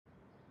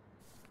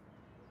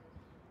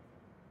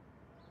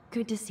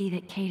Good to see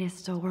that Kate is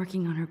still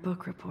working on her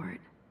book report.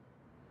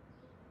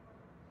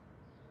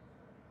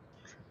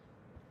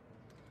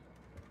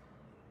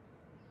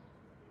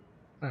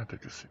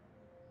 Take a seat.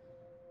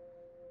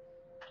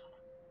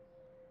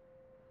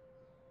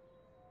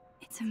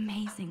 It's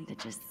amazing to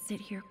just sit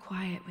here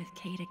quiet with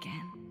Kate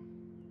again.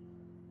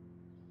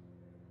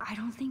 I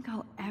don't think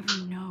I'll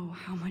ever know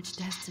how much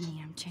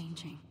destiny I'm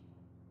changing.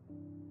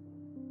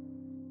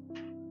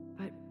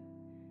 But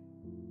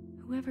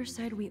whoever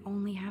said we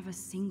only have a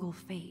single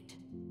fate?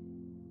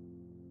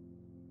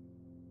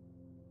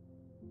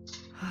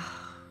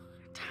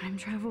 Time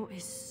travel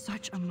is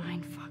such a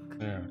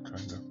mindfuck. Yeah,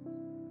 kind of.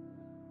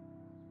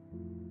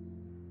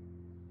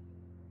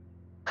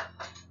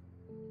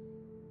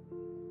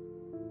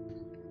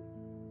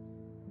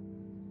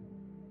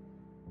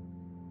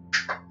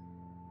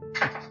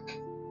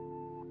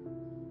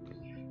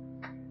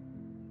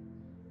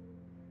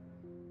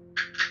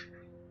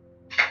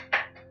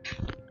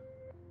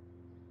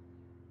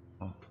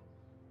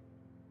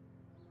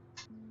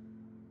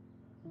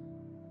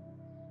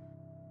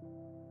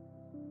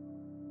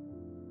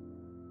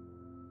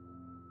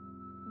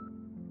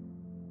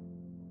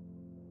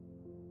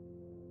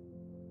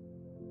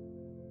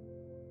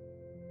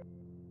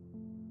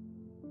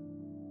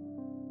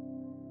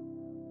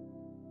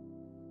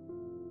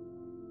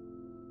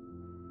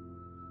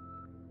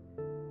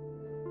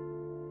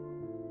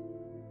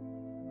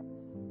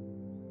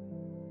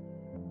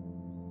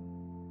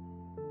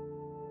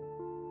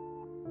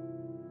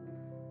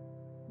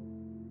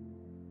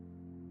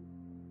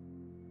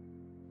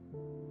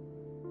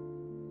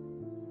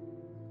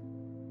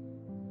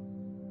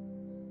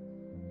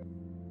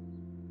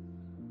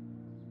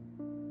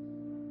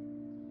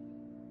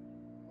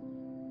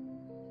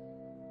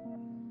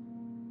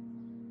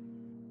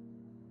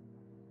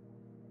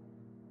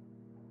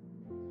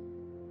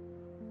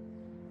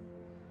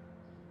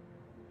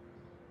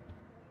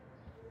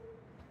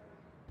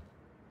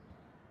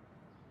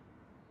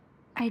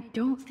 I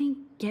don't think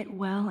get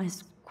well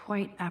is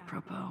quite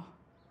apropos.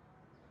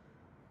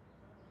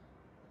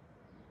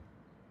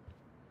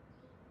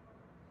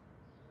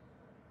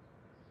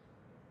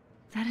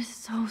 That is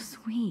so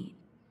sweet.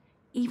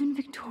 Even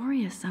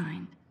Victoria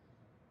signed.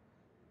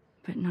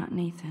 But not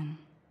Nathan.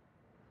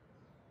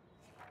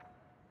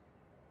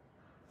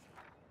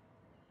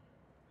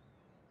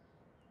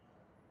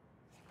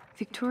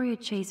 Victoria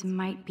Chase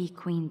might be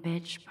Queen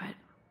Bitch, but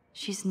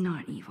she's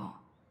not evil.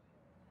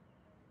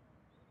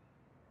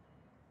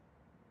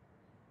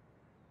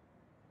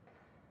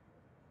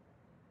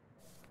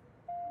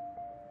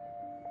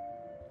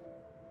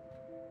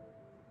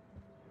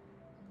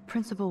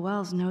 Principal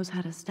Wells knows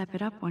how to step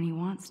it up when he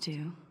wants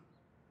to.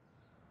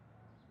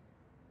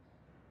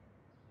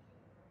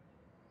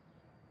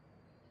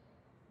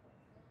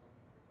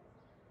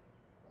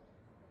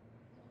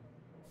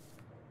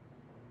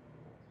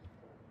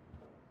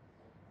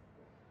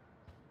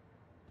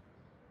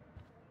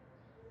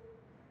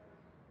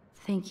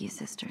 Thank you,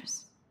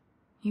 sisters.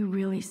 You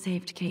really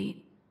saved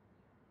Kate.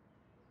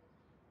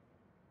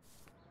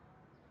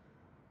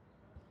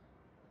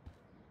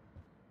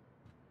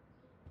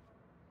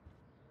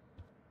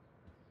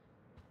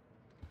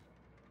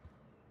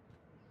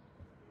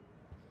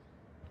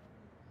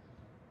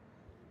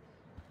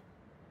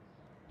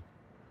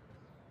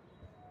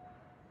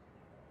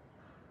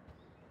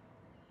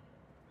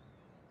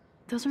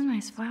 Those are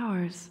nice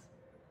flowers.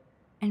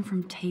 And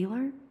from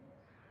Taylor?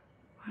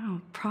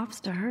 Wow, props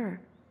to her.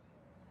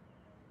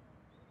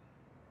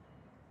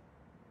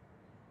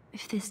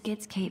 If this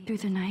gets Kate through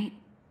the night,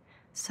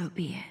 so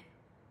be it.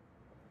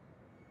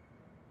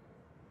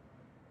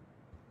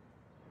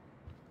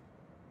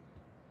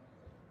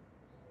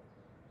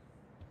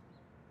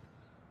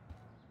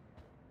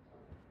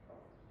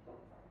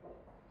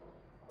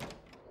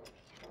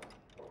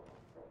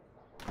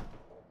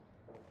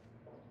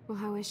 Well,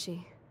 how is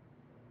she?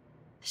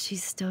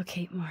 She's still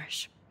Kate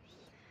Marsh.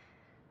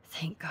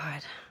 Thank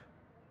God.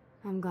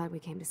 I'm glad we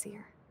came to see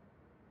her.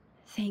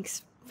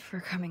 Thanks for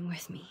coming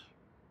with me.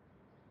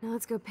 Now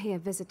let's go pay a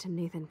visit to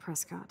Nathan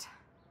Prescott.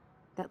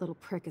 That little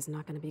prick is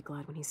not going to be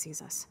glad when he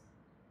sees us.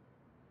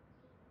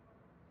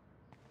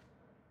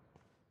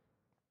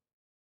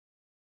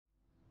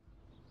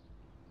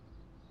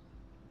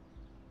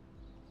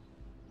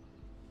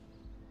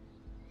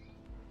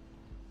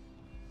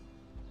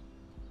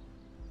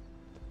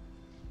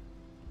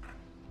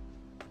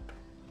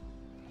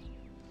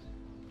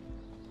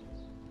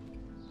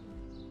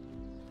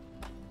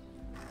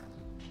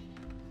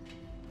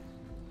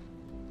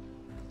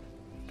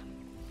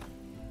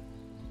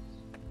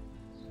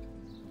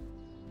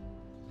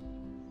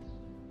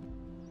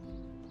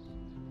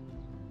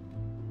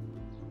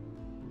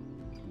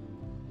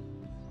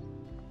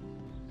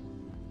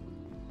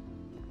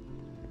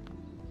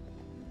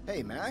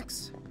 Hey,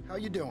 Max. How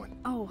you doing?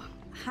 Oh,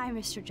 hi,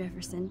 Mr.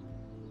 Jefferson.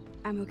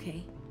 I'm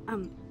okay.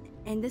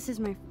 And this is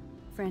my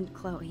friend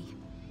Chloe.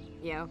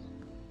 Yo.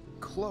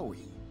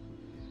 Chloe?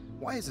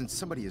 Why isn't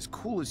somebody as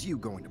cool as you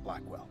going to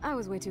Blackwell? I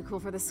was way too cool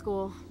for this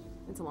school.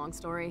 It's a long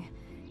story.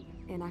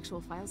 In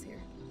actual files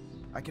here.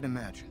 I can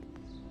imagine.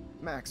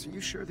 Max, are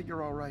you sure that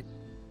you're all right?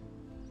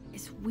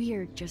 It's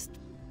weird just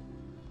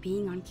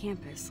being on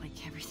campus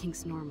like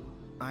everything's normal.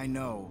 I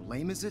know,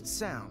 lame as it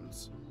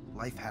sounds,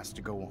 life has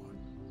to go on.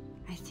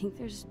 I think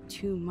there's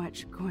too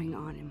much going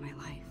on in my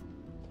life.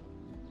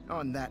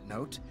 On that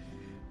note,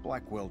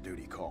 Blackwell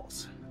duty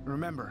calls.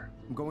 Remember,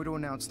 I'm going to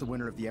announce the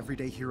winner of the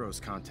Everyday Heroes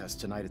contest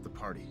tonight at the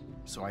party,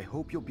 so I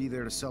hope you'll be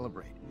there to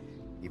celebrate,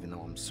 even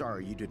though I'm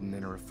sorry you didn't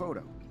enter a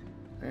photo.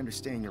 I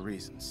understand your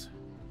reasons.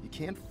 You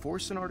can't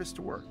force an artist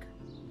to work.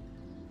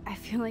 I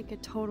feel like a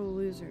total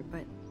loser,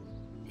 but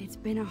it's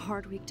been a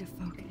hard week to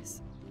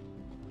focus.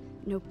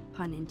 No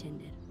pun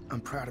intended.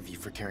 I'm proud of you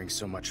for caring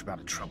so much about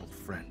a troubled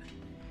friend,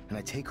 and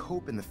I take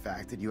hope in the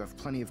fact that you have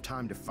plenty of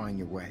time to find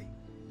your way.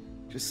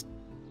 Just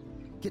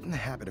get in the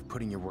habit of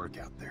putting your work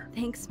out there.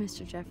 Thanks,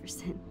 Mr.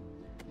 Jefferson.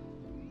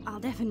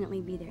 I'll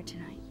definitely be there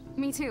tonight.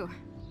 Me too.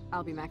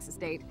 I'll be Max's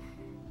date.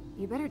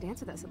 You better dance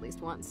with us at least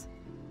once.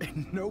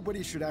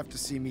 Nobody should have to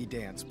see me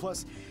dance.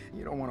 Plus,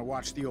 you don't want to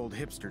watch the old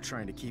hipster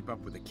trying to keep up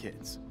with the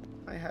kids.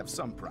 I have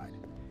some pride.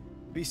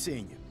 Be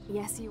seeing you.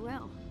 Yes, you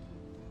will.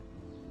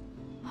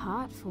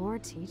 Hot for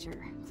teacher.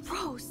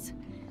 Gross!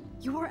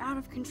 You're out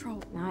of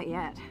control. Not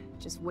yet.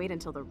 Just wait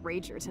until the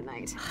Rager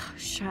tonight.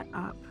 Shut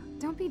up.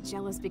 Don't be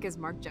jealous because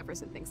Mark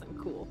Jefferson thinks I'm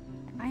cool.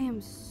 I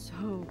am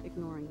so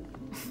ignoring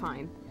you.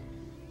 Fine.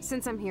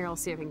 Since I'm here, I'll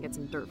see if I can get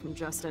some dirt from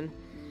Justin.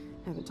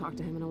 Haven't talked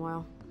to him in a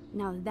while.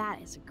 Now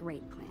that is a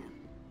great plan.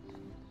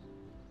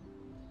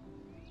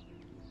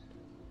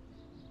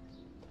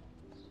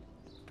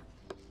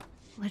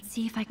 Let's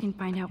see if I can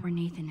find out where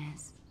Nathan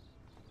is.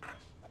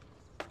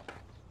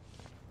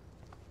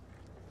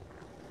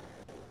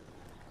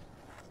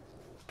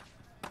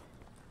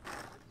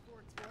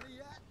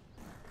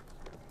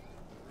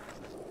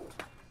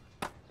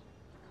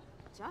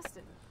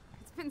 Justin,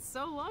 it's been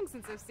so long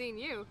since I've seen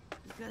you.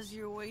 Because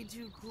you're way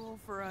too cool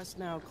for us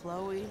now,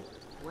 Chloe.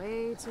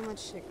 Way too much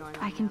shit going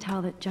on. I can now.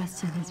 tell that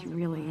Justin is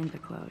really into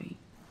Chloe.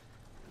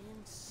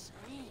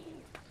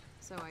 Insane.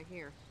 So I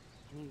hear.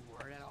 Any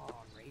word at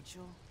all on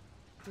Rachel?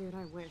 Dude,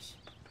 I wish.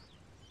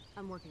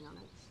 I'm working on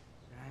it.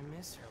 I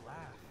miss her laugh.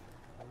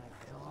 When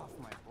I fell off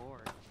my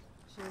board.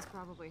 She was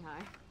probably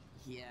high.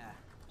 Yeah,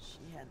 she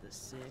had the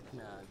sick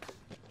nugs.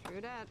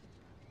 True dat.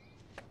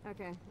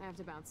 Okay, I have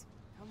to bounce.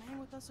 Come hang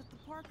with us at the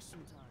park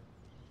sometime.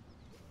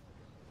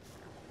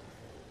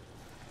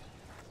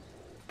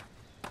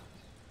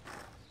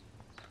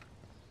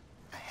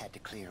 I had to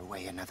clear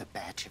away another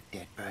batch of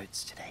dead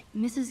birds today.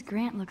 Mrs.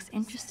 Grant looks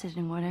interested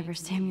in whatever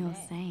Samuel's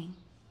saying.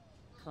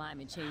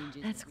 Climate change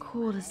is That's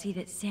cool to see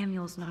that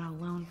Samuel's not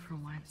alone for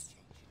once.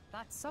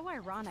 That's so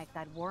ironic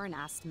that Warren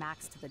asked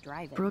Max to the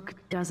drive-in. Brooke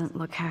doesn't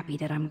look happy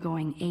that I'm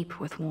going ape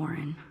with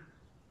Warren.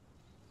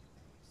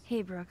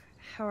 Hey, Brooke.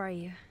 How are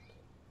you?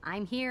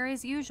 I'm here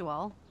as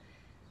usual.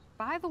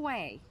 By the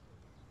way,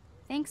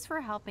 thanks for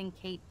helping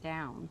Kate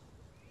down.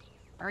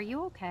 Are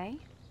you okay?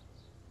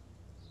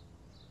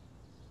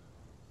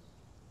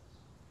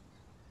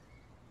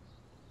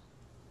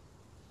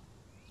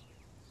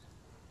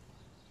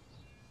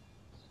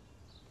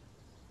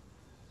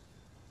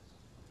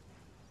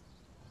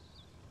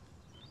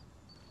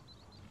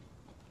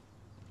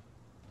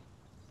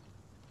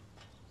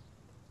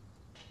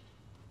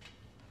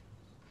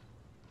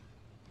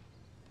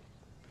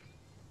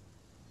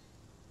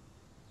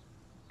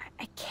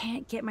 I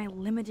can't get my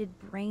limited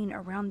brain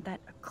around that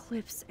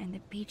eclipse and the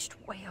beached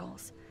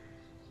whales.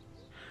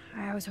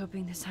 I was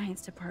hoping the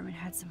science department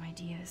had some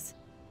ideas.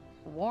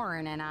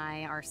 Warren and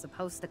I are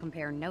supposed to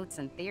compare notes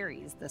and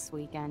theories this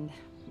weekend.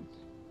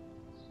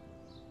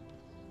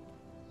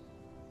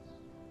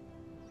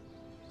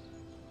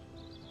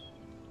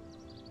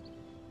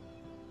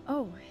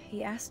 Oh,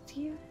 he asked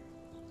you?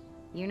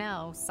 You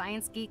know,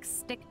 science geeks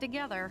stick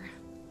together.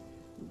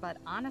 But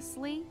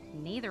honestly,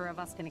 neither of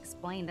us can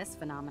explain this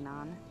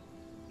phenomenon.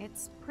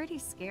 It's pretty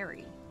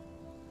scary.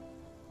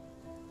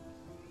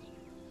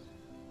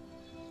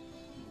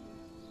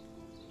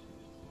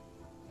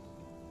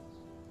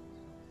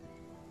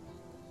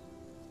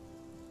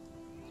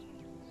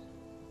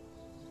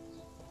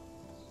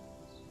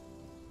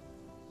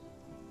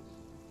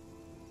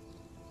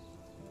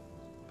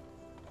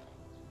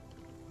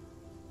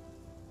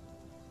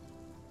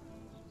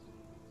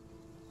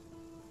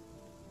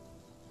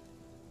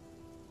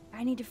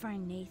 I need to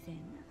find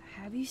Nathan.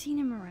 Have you seen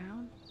him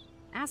around?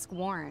 Ask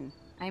Warren.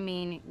 I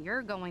mean,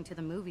 you're going to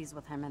the movies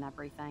with him and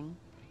everything.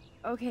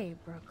 Okay,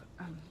 Brooke.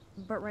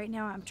 But right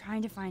now I'm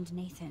trying to find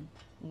Nathan.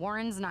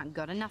 Warren's not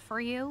good enough for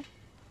you?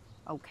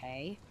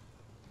 Okay.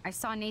 I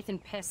saw Nathan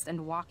pissed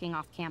and walking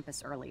off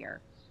campus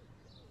earlier.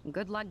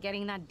 Good luck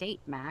getting that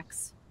date,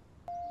 Max.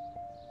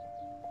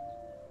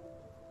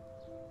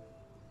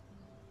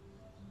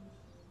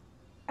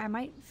 I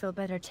might feel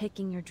better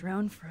taking your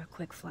drone for a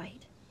quick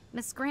flight.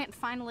 Miss Grant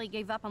finally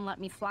gave up and let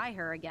me fly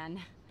her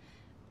again.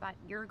 But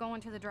you're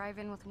going to the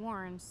drive-in with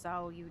Warren,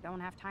 so you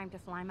don't have time to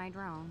fly my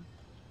drone.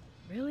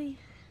 Really?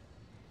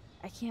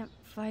 I can't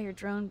fly your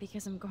drone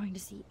because I'm going to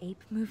see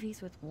ape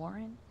movies with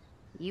Warren?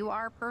 You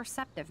are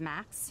perceptive,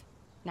 Max.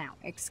 Now,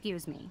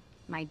 excuse me.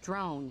 My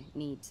drone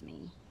needs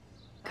me.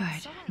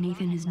 Good.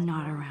 Nathan is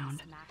not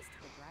around.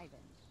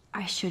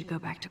 I should go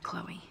back to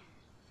Chloe.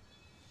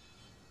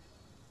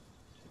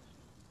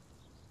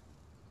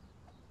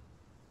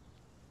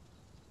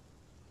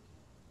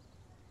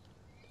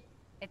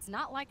 It's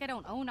not like I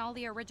don't own all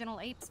the original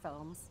Apes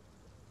films.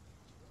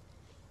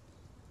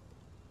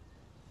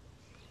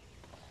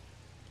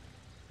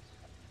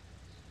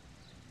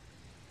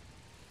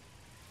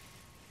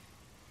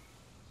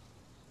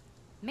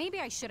 Maybe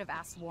I should have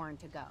asked Warren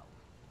to go.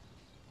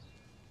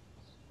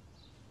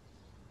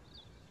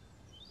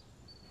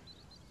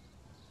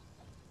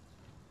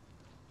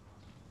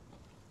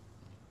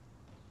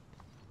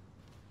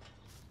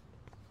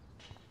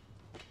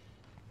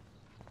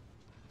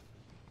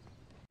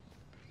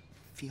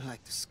 Feel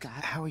like the sky.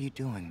 How are you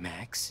doing,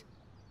 Max?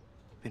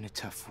 Been a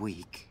tough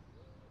week.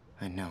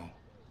 I know.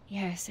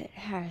 Yes, it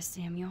has,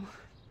 Samuel.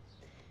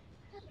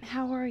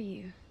 How are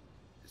you?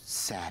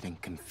 Sad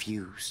and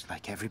confused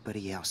like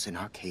everybody else in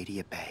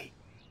Arcadia Bay.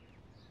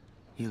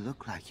 You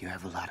look like you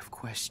have a lot of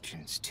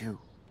questions, too.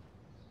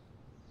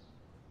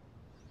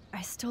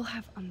 I still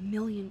have a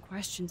million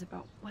questions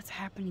about what's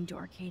happening to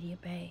Arcadia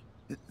Bay.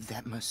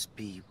 That must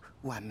be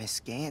why Miss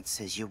Gant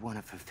says you're one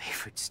of her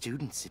favorite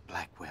students at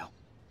Blackwell.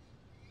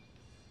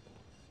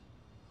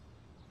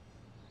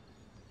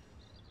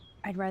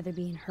 I'd rather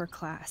be in her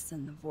class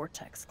than the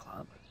Vortex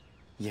Club.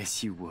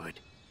 Yes, you would.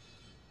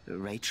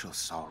 Rachel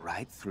saw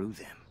right through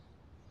them.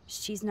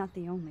 She's not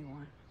the only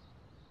one.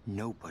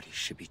 Nobody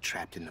should be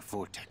trapped in the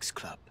Vortex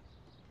Club.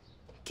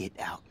 Get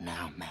out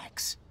now,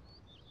 Max,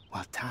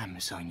 while time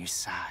is on your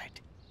side.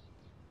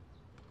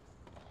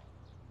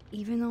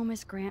 Even though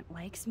Miss Grant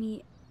likes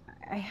me,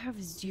 I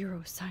have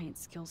zero science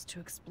skills to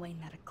explain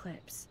that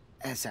eclipse.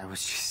 As I was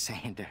just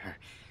saying to her,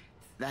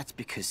 that's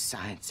because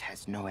science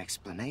has no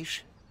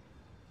explanation.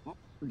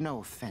 No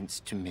offense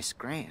to Miss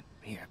Grant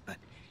here, but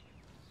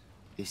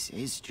this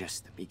is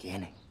just the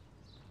beginning.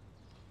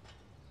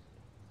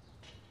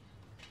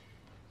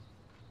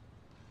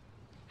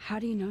 How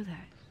do you know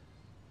that?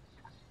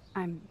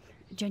 I'm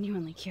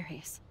genuinely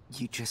curious.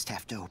 You just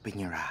have to open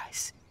your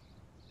eyes.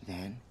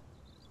 Then,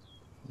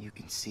 you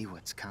can see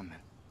what's coming.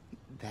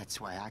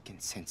 That's why I can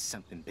sense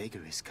something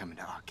bigger is coming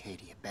to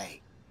Arcadia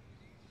Bay.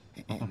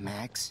 And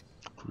Max,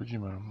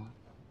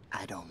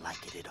 I don't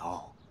like it at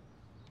all.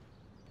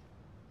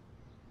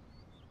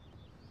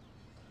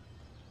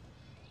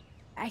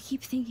 I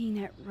keep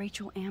thinking that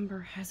Rachel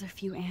Amber has a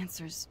few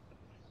answers.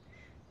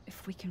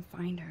 If we can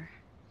find her.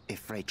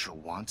 If Rachel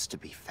wants to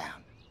be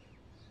found.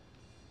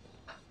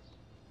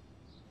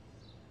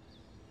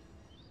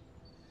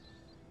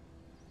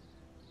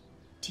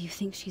 Do you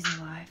think she's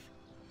alive?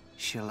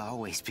 She'll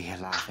always be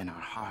alive in our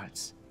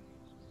hearts.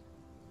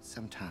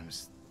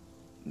 Sometimes,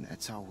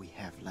 that's all we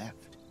have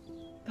left.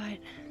 But...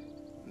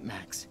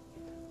 Max,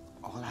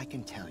 all I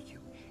can tell you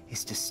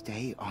is to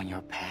stay on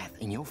your path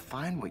and you'll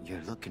find what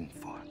you're looking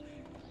for.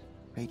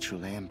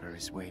 Rachel Amber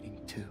is waiting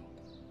too.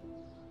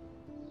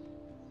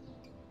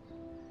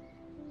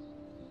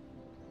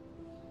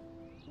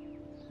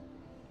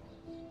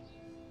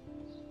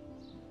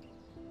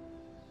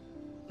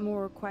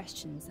 more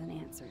questions than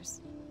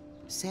answers.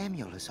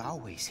 Samuel is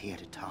always here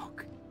to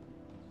talk.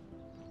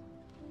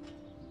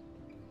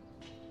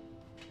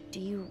 Do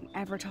you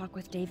ever talk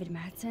with David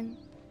Madsen?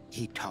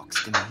 He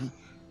talks to me.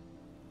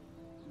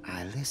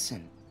 I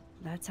listen.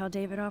 That's how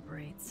David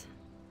operates.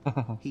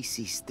 He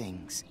sees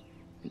things,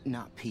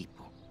 not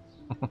people.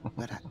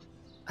 But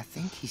I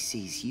think he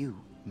sees you,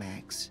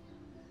 Max.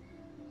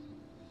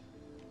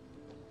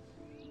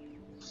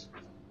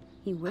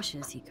 He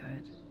wishes he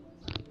could.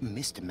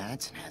 Mr.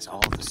 Madsen has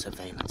all the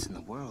surveillance in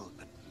the world,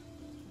 but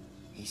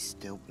he's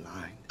still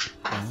blind.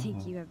 I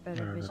think you have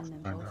better vision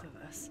than both of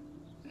us.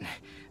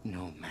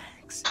 No,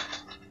 Max.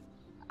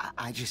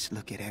 I just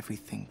look at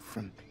everything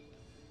from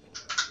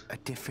a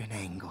different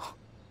angle.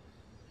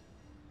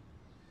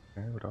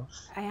 Okay, what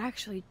else? I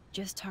actually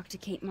just talked to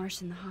Kate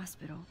Marsh in the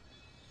hospital.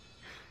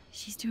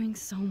 She's doing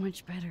so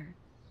much better.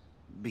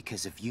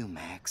 Because of you,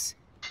 Max.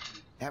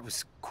 That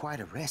was quite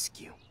a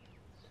rescue.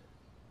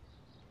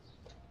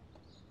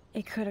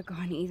 It could have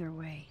gone either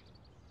way.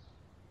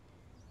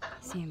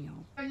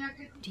 Samuel,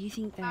 do you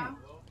think that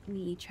we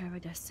each have a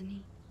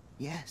destiny?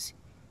 Yes,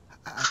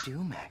 I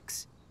do,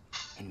 Max.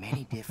 In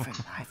many different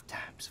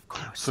lifetimes, of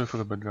course. Sorry for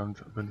the background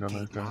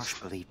Kate guys. Marsh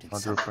believed in My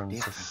something girlfriend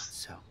different, is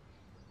so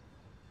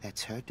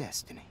that's her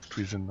destiny.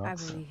 prison I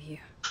nuts. believe you.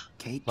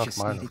 Kate Not just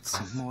mine, needed of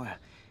some course. more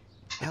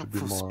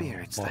helpful more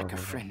spirits like her moral.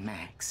 friend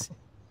Max.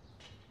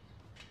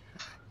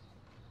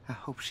 I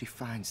hope she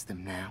finds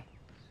them now.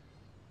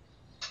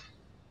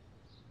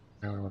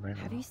 Yeah, what I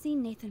Have know. you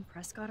seen Nathan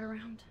Prescott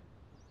around?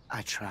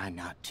 I try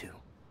not to.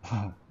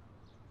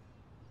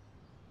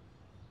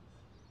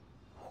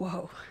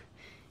 Whoa,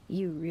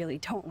 you really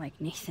don't like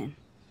Nathan.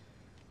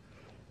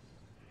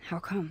 How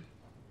come?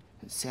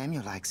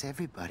 Samuel likes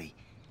everybody,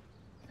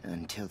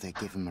 until they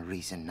give him a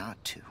reason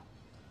not to.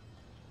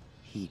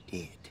 He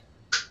did.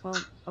 Well,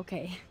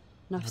 okay,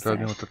 enough Ради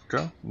said. вот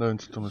така, да,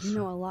 You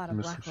know a lot of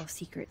мислиш. Blackwell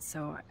secrets,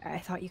 so I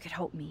thought you could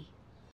help me.